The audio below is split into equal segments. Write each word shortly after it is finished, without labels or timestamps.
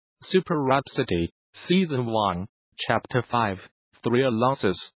Super Rhapsody, Season 1, Chapter 5, 3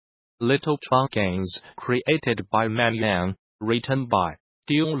 Losses. Little Dragons, created by ManYan, written by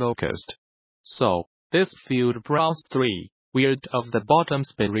Locust. So, this field browsed 3, weird of the bottom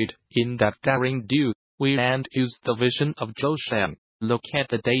spirit in that daring dude, we and use the vision of Zhou Sheng. Look at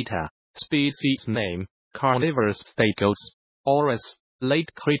the data, species name, carnivorous stegosaurus,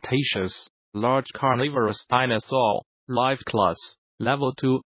 late Cretaceous, large carnivorous dinosaur, life class, level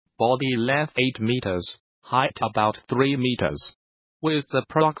 2, body length 8 meters, height about 3 meters. With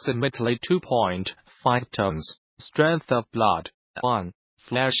approximately 2.5 tons, strength of blood, 1,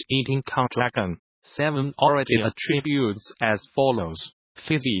 flesh-eating dragon, 7 origin attributes as follows,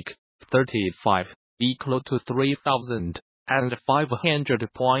 Physique, 35, equal to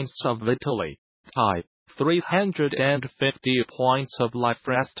 3,500 points of vitality, type, 350 points of life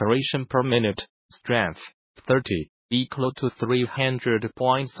restoration per minute, strength, 30, equal to 300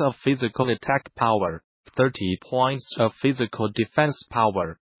 points of physical attack power, 30 points of physical defense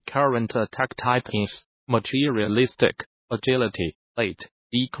power. Current attack type is materialistic, agility, 8,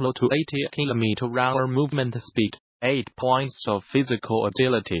 equal to 80 km/h movement speed, 8 points of physical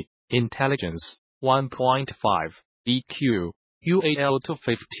agility, intelligence, 1.5, EQ, UAL to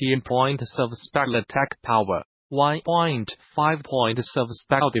 15 points of spell attack power, 1.5 points of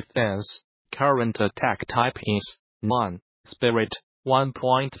spell defense. Current attack type is 1, spirit,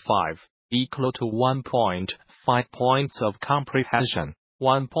 1.5, equal to 1.5 points of comprehension,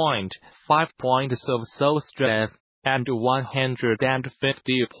 1.5 points of soul strength, and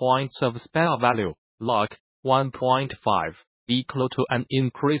 150 points of spell value. Luck, 1.5, equal to an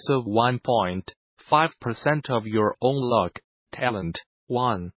increase of 1.5% of your own luck. Talent,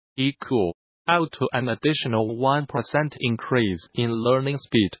 1, equal out to an additional 1% increase in learning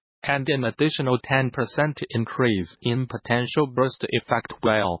speed, and an additional 10% increase in potential burst effect.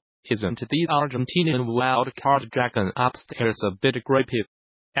 Well, isn't the Argentinian wild card dragon upstairs a bit creepy?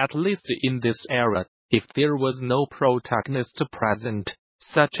 At least in this era, if there was no protagonist present,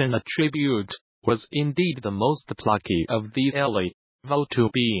 such an attribute was indeed the most plucky of the level 2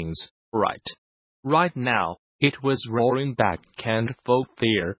 beings, right? Right now, it was roaring back and forth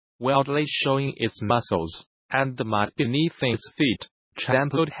there, wildly showing its muscles, and the mud beneath its feet,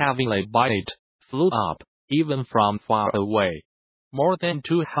 trampled heavily by it, flew up, even from far away. More than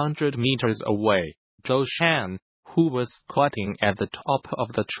 200 meters away, Zhou Sheng, who was squatting at the top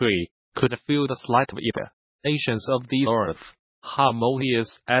of the tree, could feel the slight vibrations of the earth.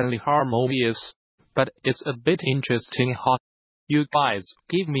 Harmonious and harmonious, but it's a bit interesting how. You guys,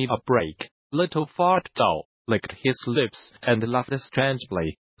 give me a break. Little fart doll licked his lips and laughed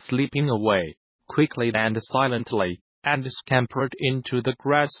strangely, slipping away, quickly and silently, and scampered into the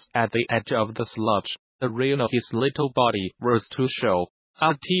grass at the edge of the sludge. The real of his little body was to show,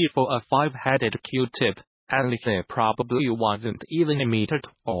 a T for a 5-headed Q-tip, and he probably wasn't even a meter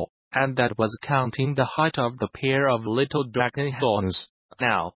tall, and that was counting the height of the pair of little dragon horns.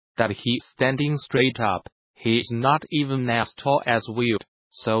 Now that he's standing straight up, he's not even as tall as Wild,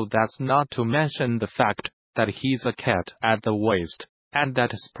 so that's not to mention the fact that he's a cat at the waist, and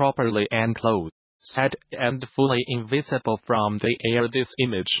that is properly enclosed, set and fully invisible from the air. This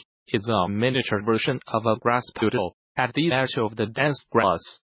image is a miniature version of a grass poodle. At the edge of the dense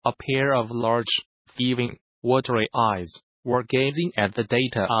grass, a pair of large, thieving, watery eyes were gazing at the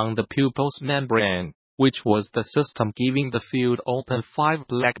data on the pupil's membrane, which was the system giving the field open 5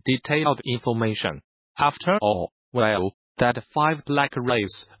 black detailed information. After all, well, that 5 black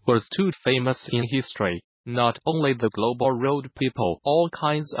race was too famous in history, not only the global road people, all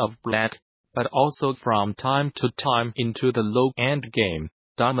kinds of black, but also from time to time into the low-end game,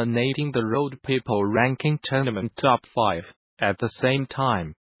 dominating the road people ranking tournament top 5 at the same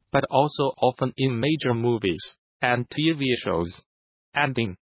time, but also often in major movies and TV shows.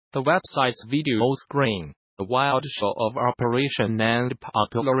 Ending the website's video screen, the wild show of operation and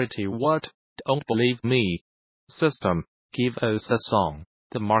popularity. What? Don't believe me? System, give us a song.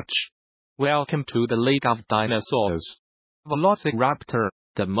 The March. Welcome to the League of Dinosaurs. Velociraptor,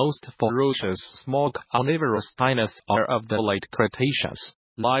 the most ferocious small carnivorous dinosaur of the late Cretaceous.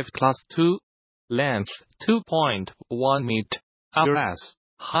 Life class 2. Length 2.1 meters.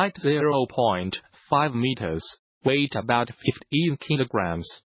 Height 0.5 meters. Weight about 15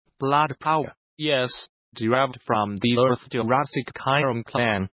 kilograms. Blood power. Yes, derived from the Earth Jurassic Chiron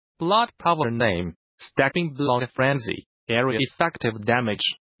clan. Blood power name. Stepping blood frenzy. Area effective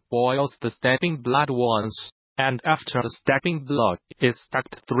damage. Boils the stepping blood once, and after the stepping blood is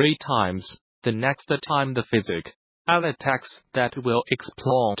stacked 3 times, the next time the Physique. Attacks that will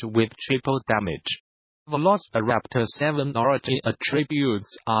explode with triple damage. Velociraptor 7 origin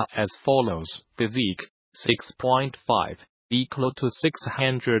attributes are as follows. Physique 6.5, equal to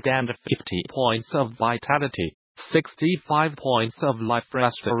 650 points of vitality, 65 points of life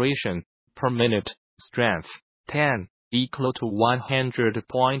restoration per minute. Strength 10, equal to 100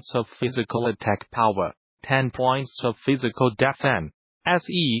 points of physical attack power, 10 points of physical defense.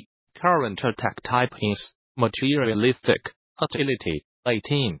 SE, current attack type is materialistic. Agility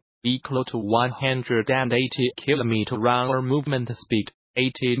 18, equal to 180 km/h movement speed,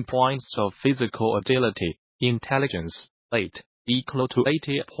 18 points of physical agility. Intelligence 8, equal to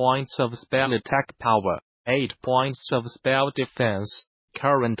 80 points of spell attack power, 8 points of spell defense.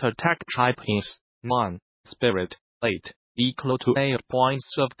 Current attack type is non-spirit. 8, equal to 8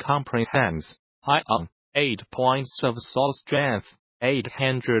 points of comprehends. Ion 8 points of soul strength,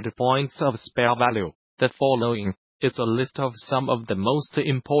 800 points of spell value. The following is a list of some of the most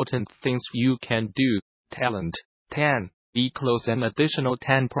important things you can do. Talent 10, equals an additional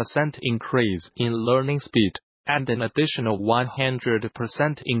 10% increase in learning speed, and an additional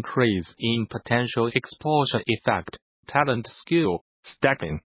 100% increase in potential exposure effect. Talent skill,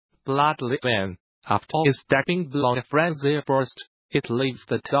 stabbing, bloodly vein. After a stabbing blood frenzy burst, it leaves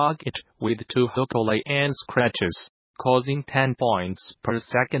the target with 2 hookly and scratches, causing 10 points per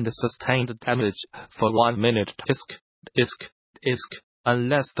second sustained damage for 1 minute.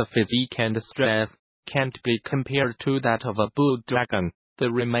 Unless the physique and strength can't be compared to that of a bull dragon,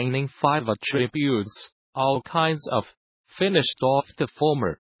 the remaining 5 attributes, all kinds of, finished off the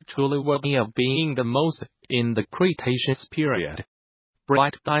former, truly worthy of being the most in the Cretaceous period.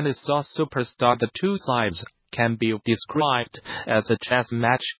 Bright dinosaur superstar. The two sides can be described as a chess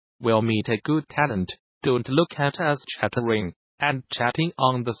match. Will meet a good talent. Don't look at us chattering and chatting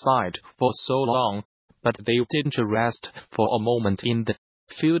on the side for so long, but they didn't rest for a moment in the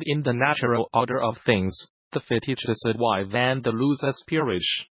field. In the natural order of things, the fittest survive and the losers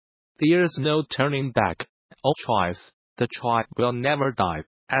perish. There's no turning back. All choice, the tribe will never die,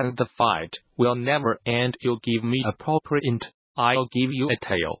 and the fight will never end. You give me a proper int, I'll give you a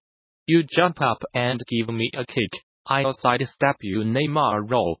tail. You jump up and give me a kick, I'll sidestep you. Name a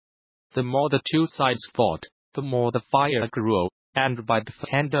roll. The more the two sides fought, the more the fire grew, and by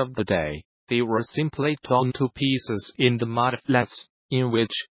the end of the day, they were simply torn to pieces in the mud flats, in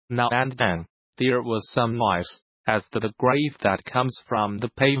which, now and then, there was some noise, as the grief that comes from the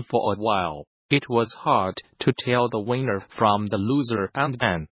pain. For a while, it was hard to tell the winner from the loser. And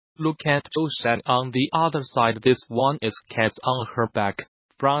then, look at Zhou Sheng on the other side. This one is cats on her back,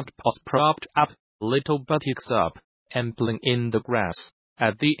 front paws propped up, little buttocks up, and playing in the grass,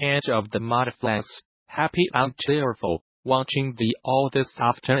 at the edge of the mud flats, happy and cheerful, watching all this.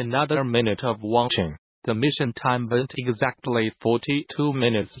 After another minute of watching, the mission time went exactly 42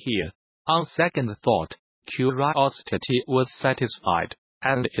 minutes here. On second thought, curiosity was satisfied,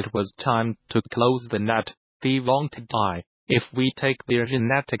 and it was time to close the net. They won't die if we take their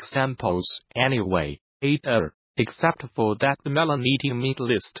genetic samples anyway, except for that melon-eating meat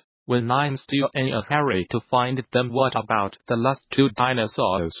list, when I'm still in a hurry to find them. What about the last 2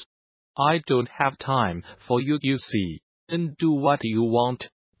 dinosaurs? I don't have time for you, you see. And do what you want,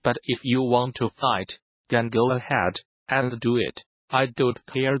 but if you want to fight, then go ahead and do it. I don't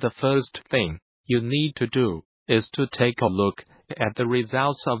care. The first thing you need to do is to take a look at the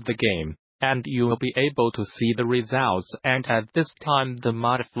results of the game, and you will be able to see the results. And at this time, the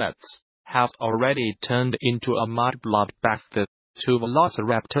mud flats has already turned into a mud bloodbath. The 2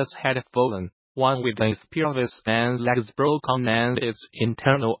 velociraptors had fallen, one with its pelvis and legs broken and its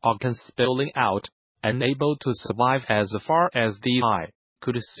internal organs spilling out, unable to survive as far as the eye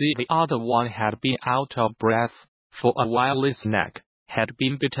could see. The other one had been out of breath for a while. Its neck had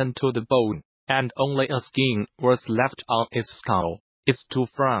been bitten to the bone, and only a skin was left on its skull. Its 2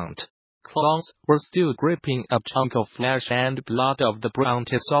 front claws were still gripping a chunk of flesh and blood of the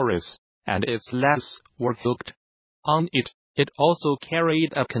brontosaurus, and its legs were hooked on it. It also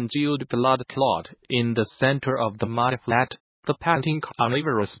carried a congealed blood clot in the center of the mud flat. The panting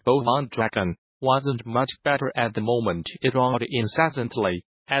carnivorous bovine dragon wasn't much better at the moment. It roared incessantly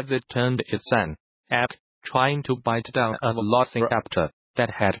as it turned its neck, trying to bite down a velociraptor that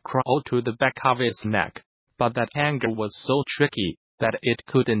had crawled to the back of its neck. But that angle was so tricky that it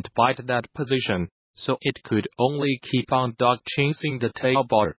couldn't bite that position, so it could only keep on dog chasing the tail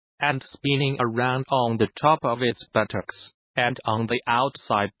bar and spinning around on the top of its buttocks and on the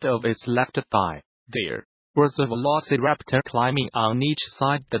outside of its left thigh. There was a velociraptor climbing on each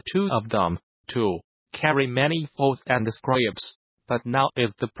side, the 2 of them, to carry many falls and scrapes. But now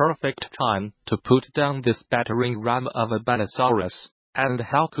is the perfect time to put down this battering ram of a Banosaurus. And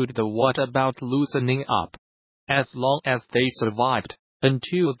how could the what about loosening up? As long as they survived,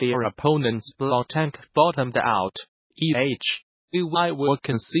 until their opponent's blood tank bottomed out, EY were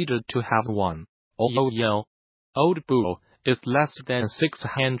considered to have won. Oh, Old Bull is less than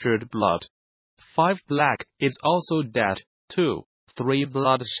 600 blood. 5 black is also dead, 2, 3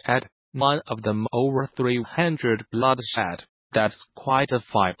 bloodshed, none of them over 300 bloodshed. That's quite a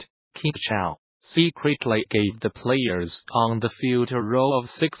fight. King Chow secretly gave the players on the field a row of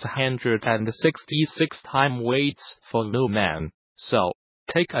 666 time weights for no man, so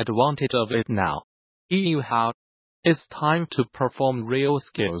take advantage of it now. How? It's time to perform real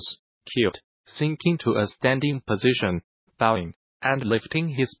skills. Cute, sinking to a standing position, bowing, and lifting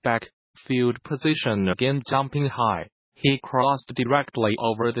his back, field position again jumping high. He crossed directly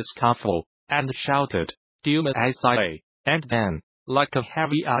over the scaffold, and shouted, "Doom SIA," and then, like a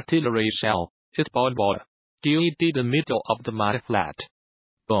heavy artillery shell, it bowed. Dewey did the middle of the mud flat.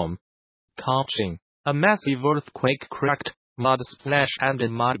 Boom. Catching. A massive earthquake cracked, mud splash and a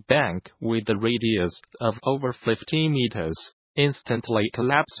mud bank with a radius of over 15 meters instantly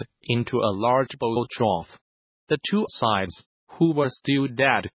collapsed into a large bowl trough. The 2 sides, who were still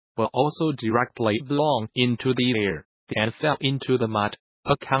dead, were also directly blown into the air and fell into the mud.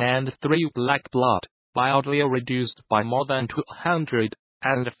 A cow and 3 black blood, wildly reduced by more than 200,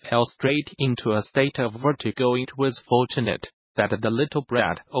 and fell straight into a state of vertigo. It was fortunate that the little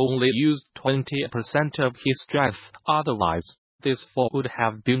brat only used 20% of his strength, otherwise, this 4 would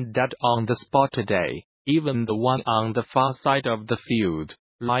have been dead on the spot today. Even the one on the far side of the field,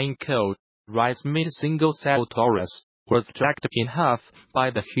 lying cold, right mid-single-cell-torus, was jagged in half by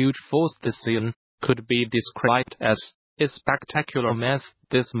the huge force. The scene could be described as a spectacular mess.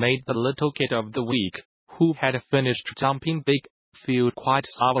 This made the little kid of the week, who had finished jumping big, feel quite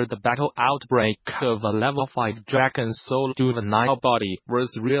sour. The battle outbreak of a level 5 dragon soul juvenile body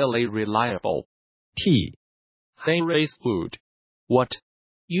was really reliable. They raised wood. What?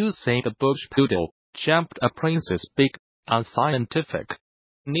 You say the bush poodle jumped a princess? Big, unscientific.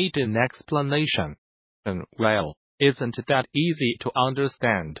 Need an explanation. Well, isn't that easy to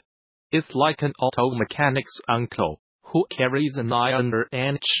understand? It's like an auto mechanic's uncle, who carries an iron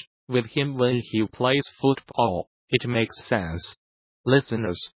wrench with him when he plays football. It makes sense.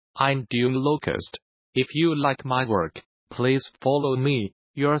 Listeners, I'm doing Locust. If you like my work, please follow me.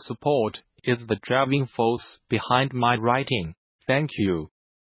 Your support is the driving force behind my writing. Thank you.